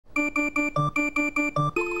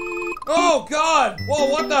Oh god! Whoa,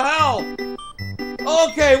 what the hell?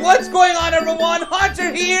 Okay, what's going on, everyone?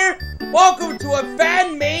 Hunter here! Welcome to a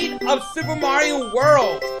fan-made of Super Mario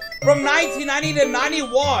World from 1990 to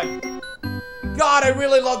 91. God, I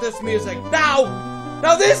really love this music. Now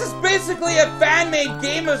this is basically a fan-made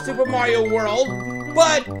game of Super Mario World,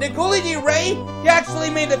 but Nicola De Rey, he actually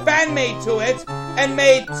made the fan-made to it and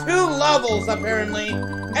made 2 levels, apparently,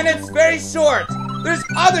 and it's very short. There's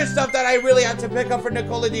other stuff that I really have to pick up for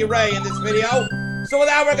Nicola De Rey in this video. So with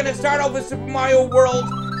that, we're gonna start off with Super Mario World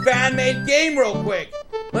fan-made game real quick.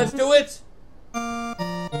 Let's do it.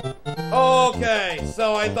 Okay,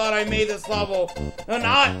 so I thought I made this level. No,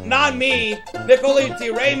 not me. Nicola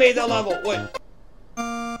De Rey made the level. Wait.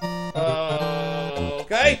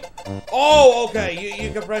 Okay. Oh, okay.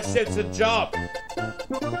 You can press shift to jump.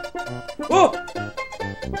 Whoa.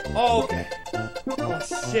 Okay. Oh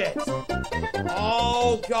shit.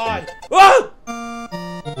 Oh god. Ah!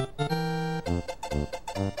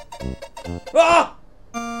 Ah!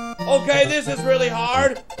 Okay, this is really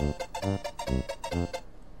hard.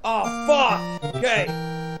 Oh fuck. Okay.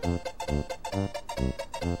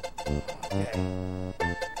 Okay.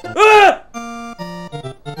 Ah!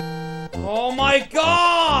 Oh my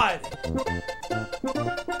god!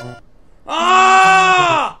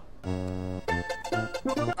 Ah!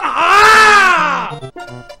 Ah!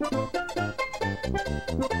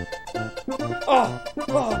 Oh!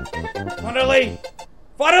 Finally!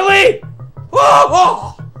 Finally!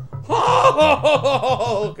 Oh!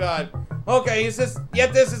 Oh god. Okay, this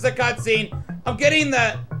is a cutscene. I'm getting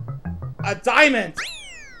a diamond.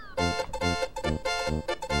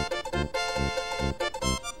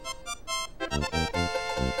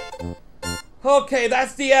 Okay,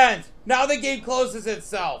 that's the end. Now the game closes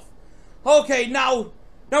itself. Okay, now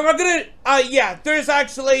we're gonna, yeah, there's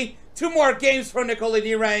actually 2 more games from Nicola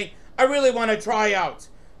De Rey I really want to try out.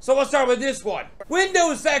 So we'll start with this one.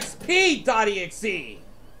 Windows XP.EXE.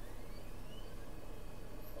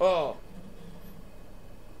 Oh.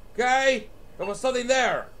 Okay, there was something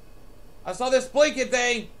there. I saw this blinking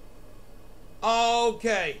thing.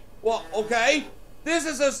 Okay. Well, okay. This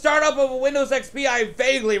is a startup of a Windows XP I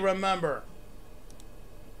vaguely remember.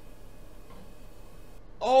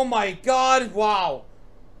 Oh my god, wow.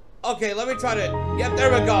 Okay, let me try to, yep,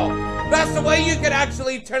 there we go. That's the way you can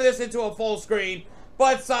actually turn this into a full screen,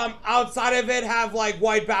 but some outside of it have like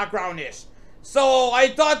white background-ish. So I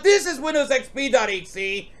thought this is Windows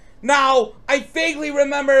XP.EXE. Now, I vaguely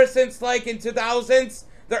remember since like in 2000s,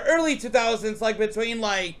 the early 2000s, like between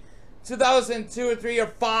like 2002 or 3 or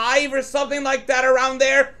 5 or something like that around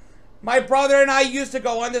there. My brother and I used to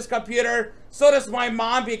go on this computer. So does my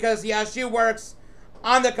mom because, yeah, she works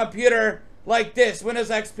on the computer like this, Windows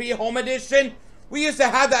XP Home Edition. We used to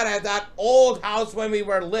have that at that old house when we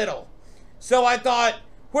were little. So I thought,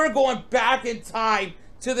 we're going back in time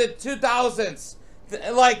to the 2000s.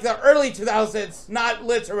 Like the early 2000s, not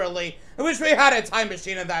literally. I wish we had a time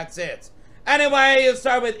machine and that's it. Anyway, you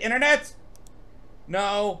start with internet?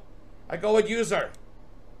 No. I go with user.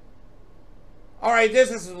 Alright, this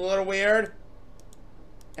is a little weird.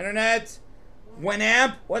 Internet.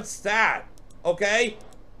 Winamp? What's that? Okay.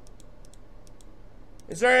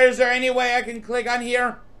 Is there any way I can click on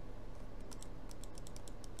here?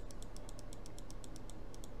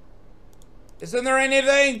 Isn't there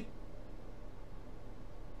anything?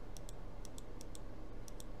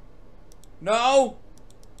 No?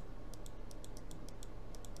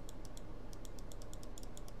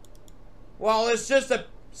 Well, it's just a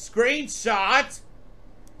screenshot.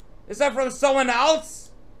 Is that from someone else?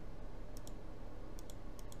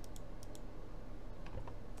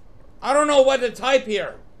 I don't know what to type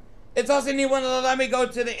here. It doesn't even let me go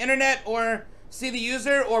to the internet or see the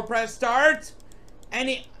user or press start.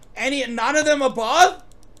 None of them above?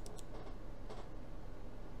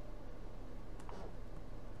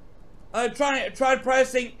 I tried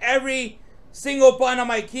pressing every single button on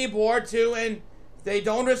my keyboard too, and they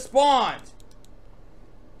don't respond.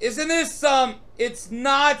 Isn't this it's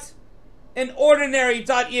not an ordinary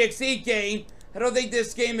 .exe game. I don't think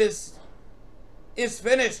this game is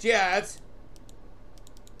finished yet.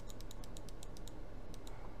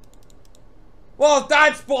 Well,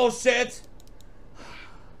 that's bullshit.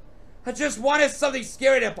 I just wanted something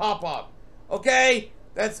scary to pop up. Okay?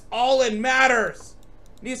 That's all that matters.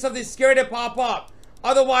 Need something scary to pop up.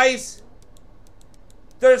 Otherwise,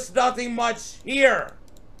 there's nothing much here.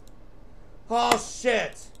 Oh,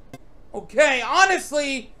 shit. Okay,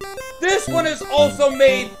 honestly, this one is also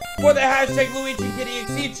made for the hashtag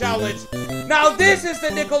LuigiKidEXE challenge. Now, this is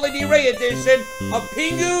the Nicola De Rey edition of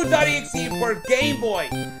Pingu.EXE for Game Boy.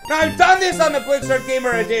 Now, I've done this on the Blitzer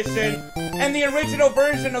Gamer edition, and the original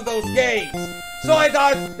version of those games. So I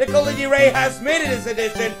thought Nicola De Rey has made this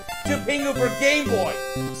edition to Pingu for Game Boy.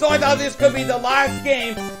 So I thought this could be the last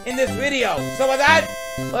game in this video. So with that,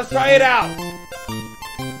 let's try it out.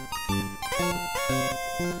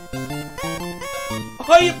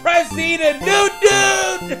 Oh, you press E to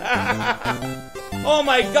dude! Oh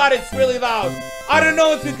my god, it's really loud. I don't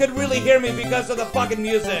know if you could really hear me because of the fucking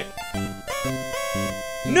music.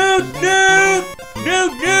 Nude!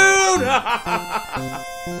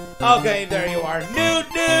 Okay, there you are. Nude!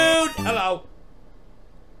 Hello.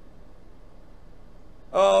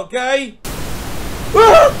 Okay.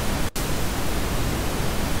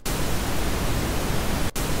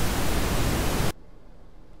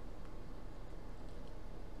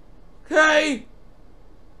 Okay.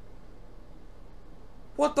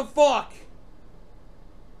 What the fuck?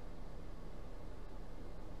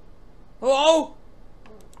 Hello?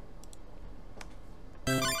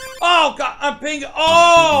 Oh god, I'm ping.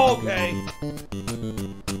 Oh, okay.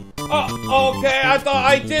 Oh, okay. I thought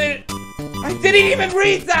I didn't even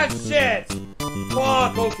read that shit.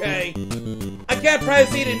 Fuck. Okay. I can't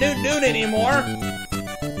press E to noon anymore.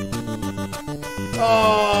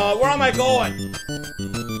 Where am I going?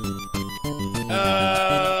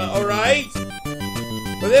 Alright.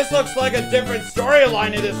 But this looks like a different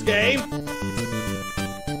storyline in this game.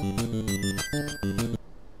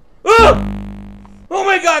 Ah! Oh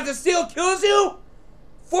my god, the seal kills you?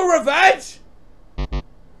 For revenge?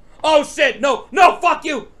 Oh shit, no, fuck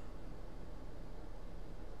you!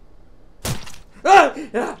 Ah!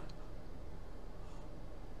 Yeah.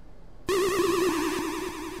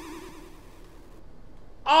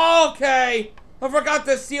 Okay, I forgot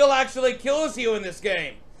the seal actually kills you in this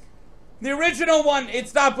game. The original one,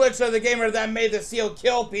 it's not XP.EXE the gamer that made the seal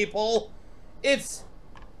kill people. It's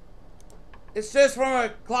just from a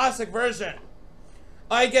classic version.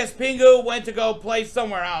 I guess Pingu went to go play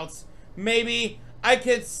somewhere else. Maybe I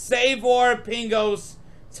could savor Pingu's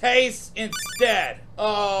taste instead.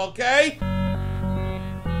 Okay?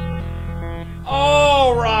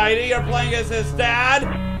 Alright, you're playing as his dad?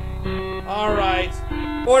 Alright.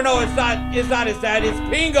 Or no, it's not his dad, it's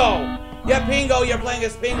Pingu! Yeah, Pingu, you're playing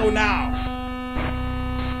as Pingu now.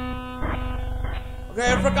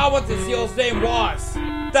 Okay, I forgot what the seal's name was.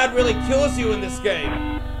 That really kills you in this game.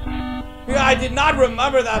 Yeah, I did not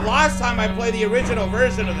remember that last time I played the original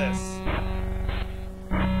version of this.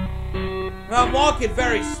 I'm walking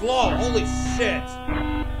very slow, holy shit.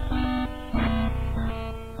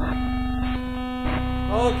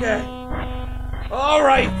 Okay.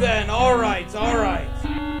 Alright then, alright.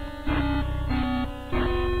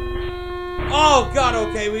 Oh god,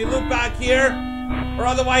 okay, we loop back here, or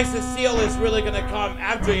otherwise the seal is really gonna come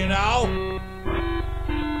after you now.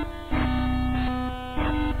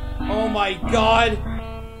 Oh my god.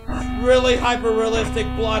 It's really hyper-realistic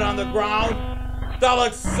blood on the ground. That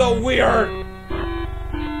looks so weird.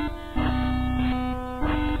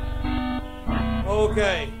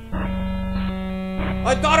 Okay.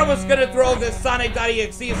 I thought I was gonna throw this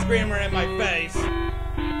Sonic.exe screamer in my face,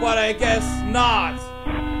 but I guess not.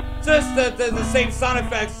 Just the same sound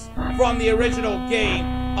effects from the original game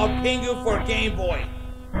of Pingu for Game Boy.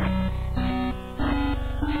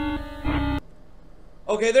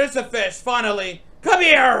 Okay, there's a fish, finally. Come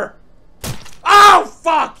here! Oh,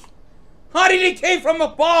 fuck! How did he came from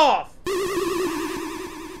above?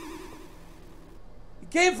 He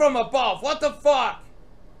came from above, what the fuck?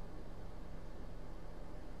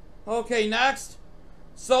 Okay, next.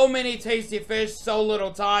 So many tasty fish, so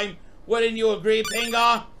little time. Wouldn't you agree,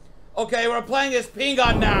 Pinga? Okay, we're playing as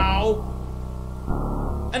Pinga now.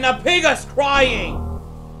 And the Pinga's crying.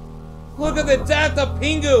 Look at the death of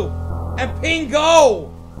Pingu. And Pingu!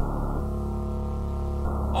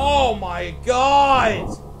 Oh my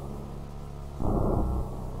god!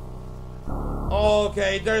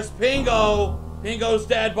 Okay, there's Pingu. Pingu's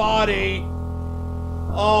dead body.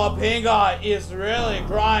 Oh, Pinga is really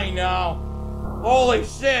crying now. Holy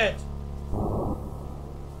shit!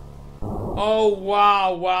 Oh,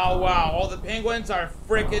 wow. All the penguins are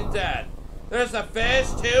freaking dead. There's a fish,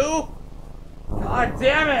 too? God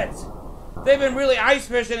damn it! They've been really ice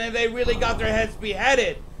fishing and they really got their heads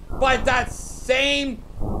beheaded by that same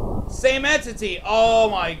entity. Oh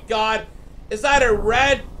my god. Is that a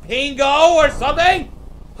red Pingu or something?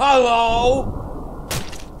 Hello?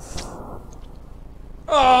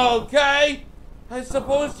 Okay. I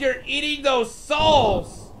suppose you're eating those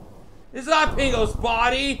souls. Is that Pingu's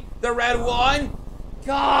body? The red one?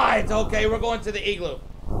 God. Okay, we're going to the igloo.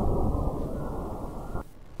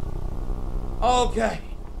 Okay.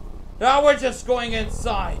 Now we're just going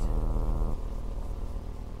inside.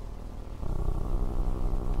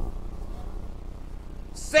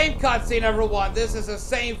 Same cutscene, everyone. This is the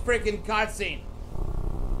same freaking cutscene.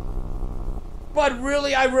 But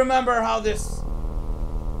really, I remember how this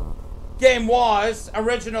game was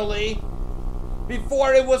originally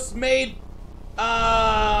before it was made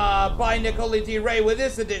by Nicola De Rey with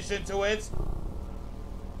this addition to it.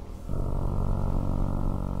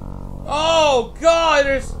 Oh God,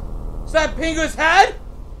 is that Pingu's head?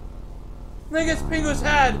 I think it's Pingu's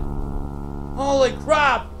head. Holy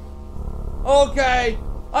crap. Okay,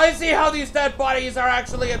 I see how these dead bodies are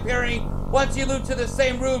actually appearing once you loop to the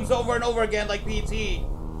same rooms over and over again like PT.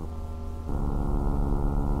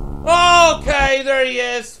 Okay, there he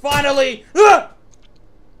is, finally.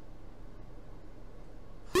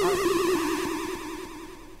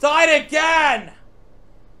 Died again!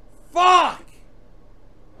 Fuck!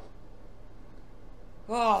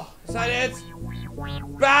 Oh, is that it?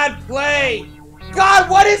 Bad play! God,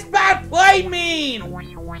 what does bad play mean?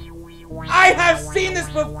 I have seen this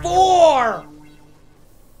before!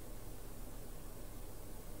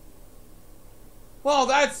 Well,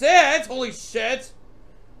 that's it! Holy shit!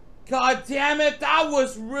 God damn it, that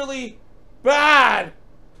was really bad!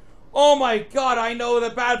 Oh my God, I know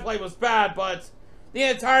that bad play was bad, but the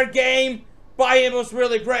entire game by it was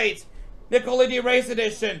really great. Nicola De Rey's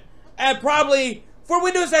edition. And probably for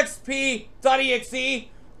Windows XP.EXE,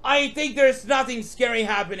 I think there's nothing scary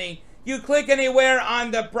happening. You click anywhere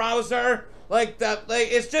on the browser, like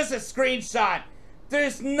it's just a screenshot.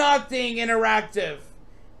 There's nothing interactable,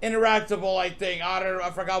 I think. I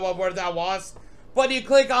forgot what word that was. But you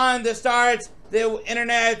click on the start, the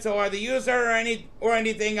internet, or the user, or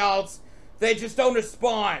anything else, they just don't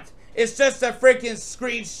respond. It's just a freaking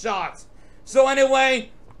screenshot. So anyway,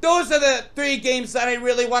 those are the 3 games that I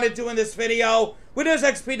really want to do in this video. Windows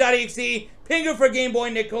XP.EXE, Pingu for Game Boy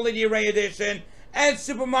Nicola De Rey Edition, and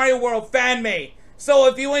Super Mario World Fan Made. So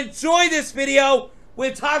if you enjoy this video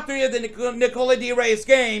with top 3 of the Nicola De Rey's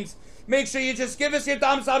games, make sure you just give us your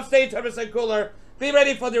thumbs up, stay 10% cooler, be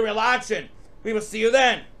ready for the real action. We will see you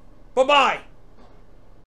then. Bye-bye.